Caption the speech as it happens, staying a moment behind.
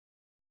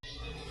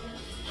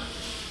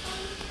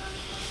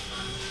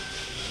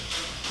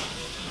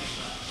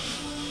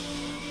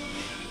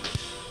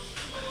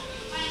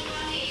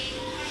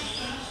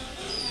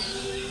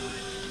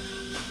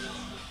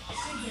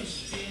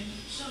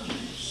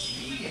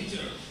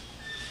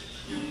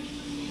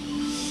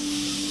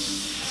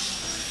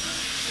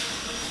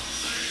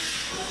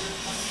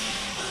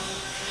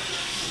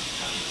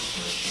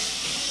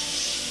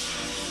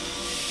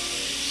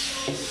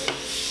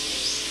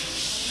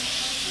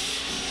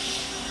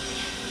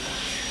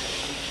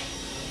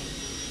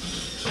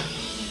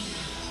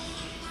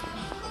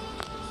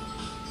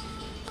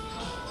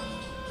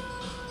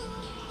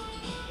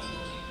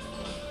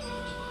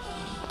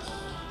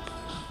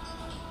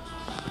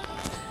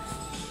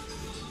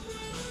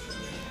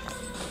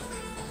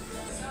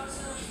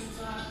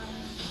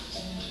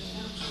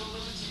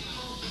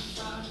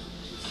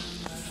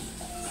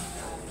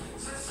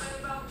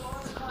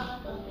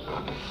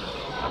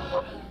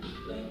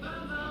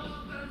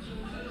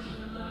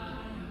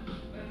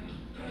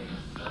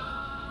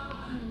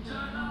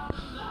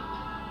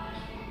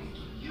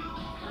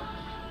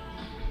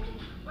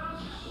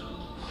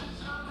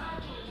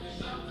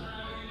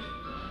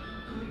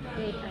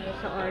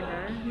sa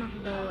order.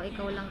 McDo,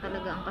 ikaw lang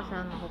talaga ang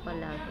kasama ko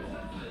palagi.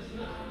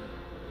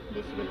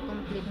 This will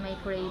complete my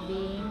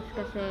cravings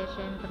kasi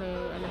syempre,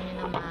 alam niyo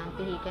naman,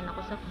 pihikan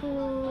ako sa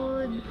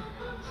food.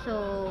 So,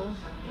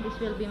 this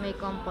will be my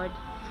comfort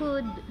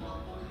food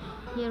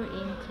here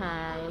in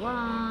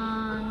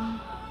Taiwan.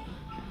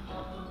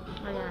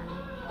 Ayan,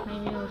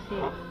 may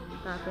music.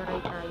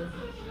 Copyright tayo.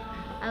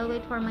 I'll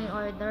wait for my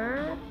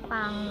order.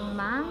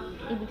 Pang-mang,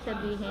 ibig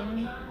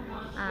sabihin,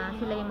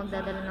 sila yung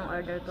magdadala ng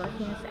order ko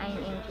since I'm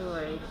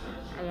injured.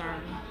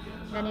 Ayan,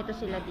 ganito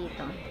sila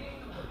dito.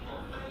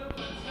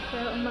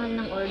 Pero ang mahal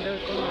ng order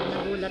ko,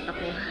 nagulat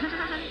ako.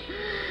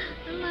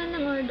 Ang mahal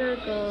ng order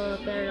ko,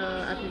 pero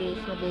at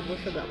least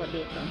mabubusog ako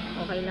dito.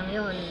 Okay lang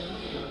yon.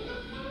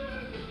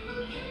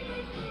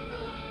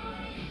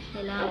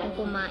 Kailangan kong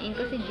kumain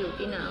kasi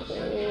duty na ako.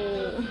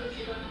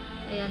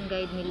 Ayan,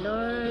 guide me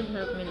Lord,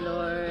 help me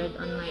Lord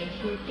on my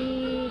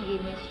duty,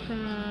 give me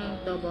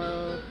strength,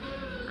 double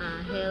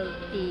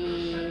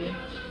healthy,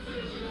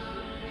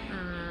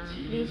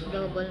 please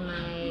double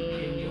my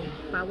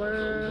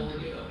power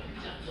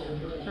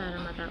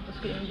para matapos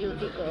ko yung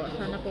duty ko.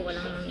 Sana po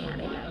walang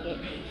nangyari lagi.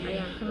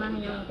 Ayan,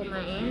 samahan nyo yung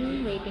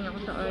kumain. Waiting ako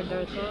sa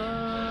order ko.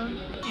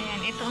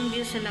 Ayan, ito ang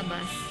view sa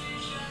labas.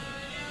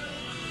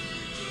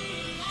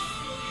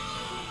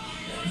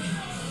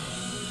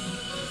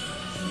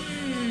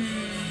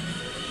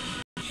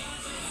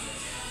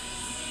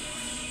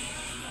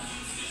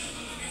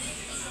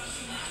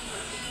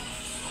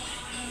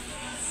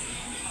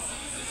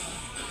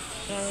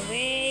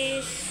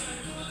 Always.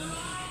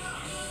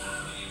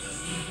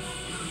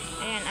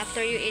 Ayan, after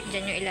you eat,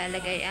 dyan nyo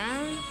ilalagay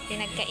ang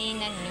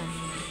pinagkainan nyo.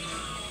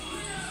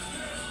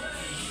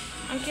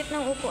 Ang cute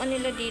ng upuan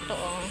nila dito,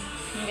 oh.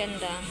 Ang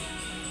ganda.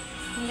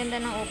 Ang ganda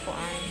ng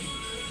upuan.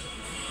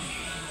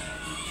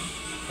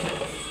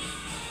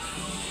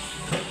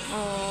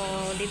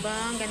 Oh, diba?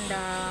 Ang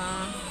ganda.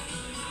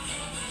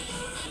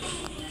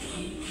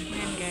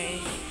 Ayan,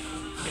 guys.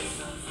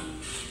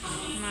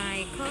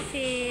 My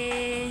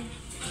coffee.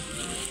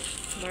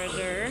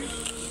 Burger.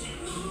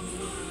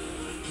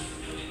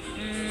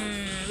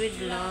 With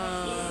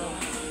love.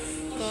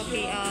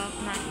 Coffee of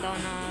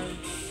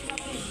McDonald's.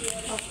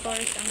 Of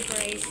course, ang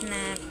price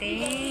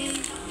natin.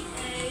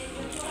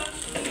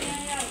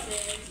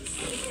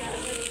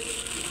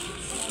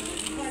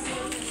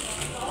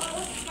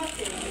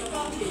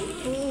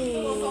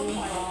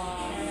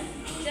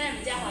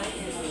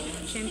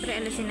 Siyempre,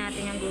 alasin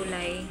natin yung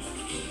gulay.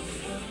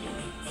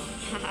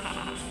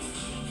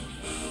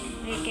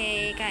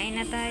 Okay, kain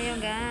na tayo,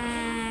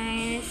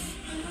 guys.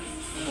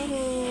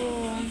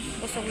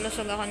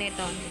 Busog-lusog ako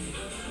nito.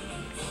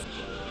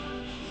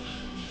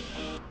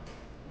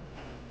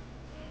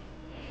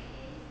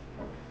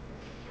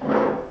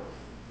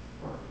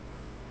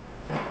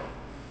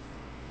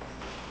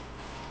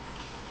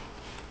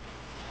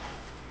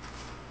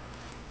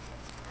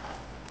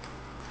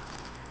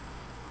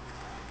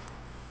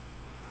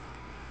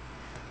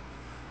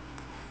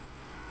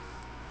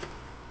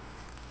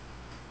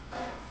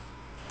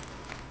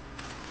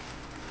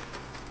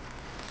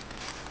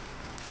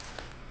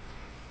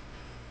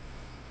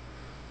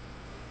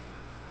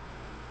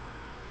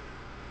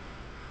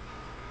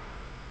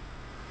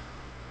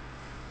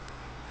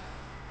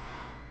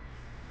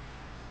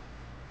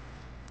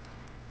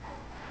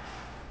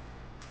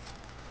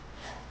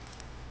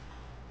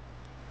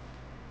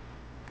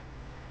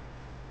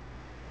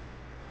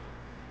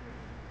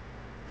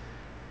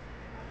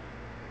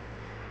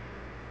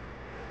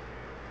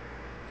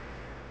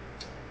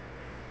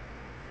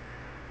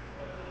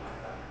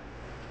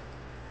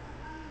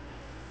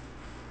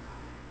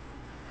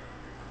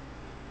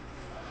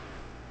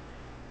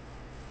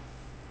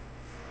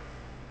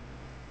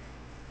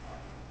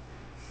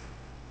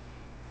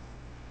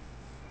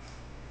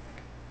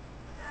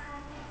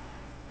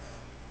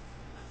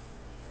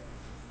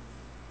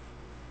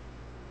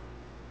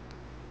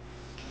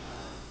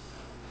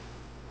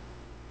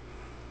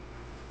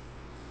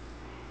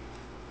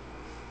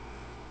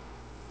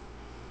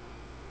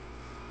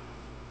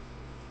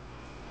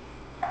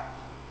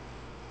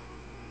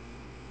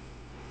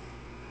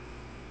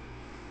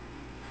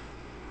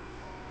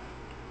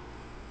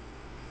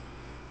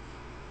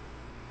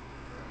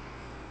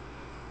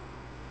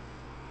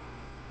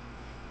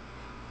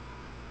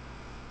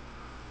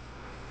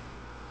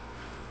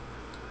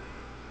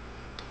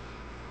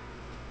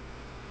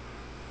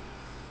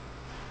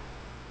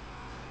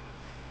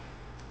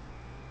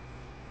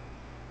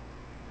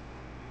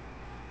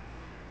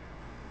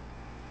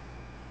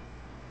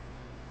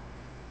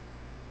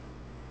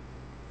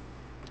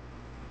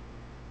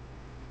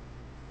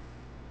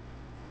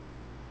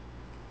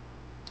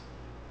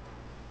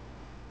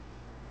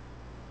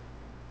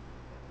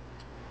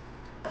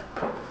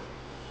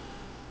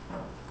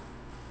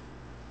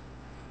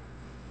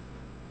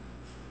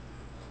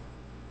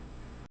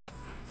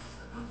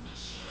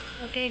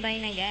 Okay, bye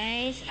na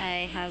guys.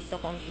 I have to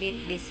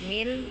complete this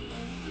meal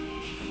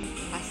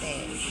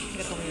kasi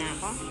gutom na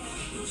ako.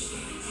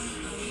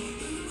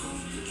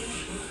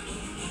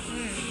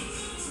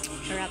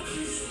 Sarap.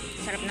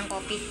 Sarap ng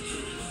coffee.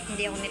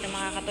 Hindi ako nito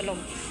makakatulog.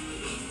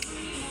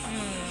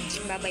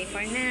 Bye-bye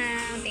for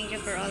now. Thank you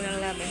for all your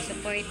love and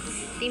support.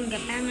 Team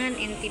Gatangan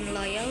and Team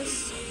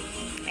Loyals.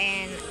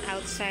 And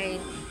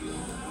outside,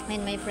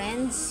 and my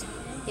friends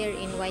here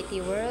in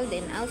YT World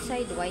and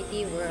outside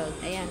YT World.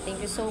 Ayan,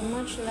 thank you so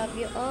much. Love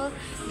you all.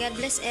 God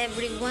bless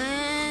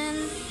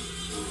everyone.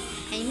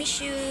 I miss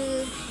you.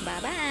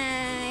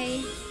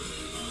 Bye-bye.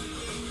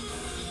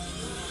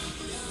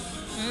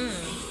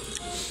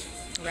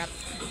 Wrap.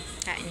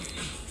 Kain.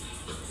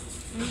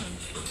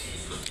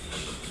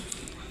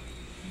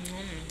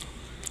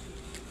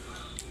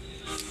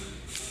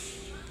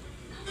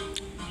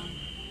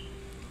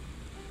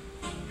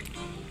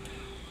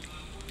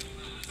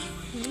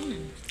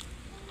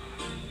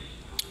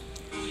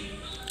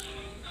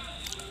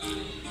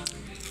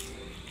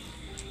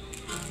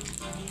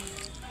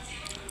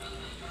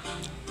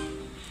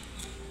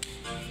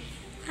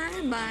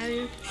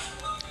 Bye.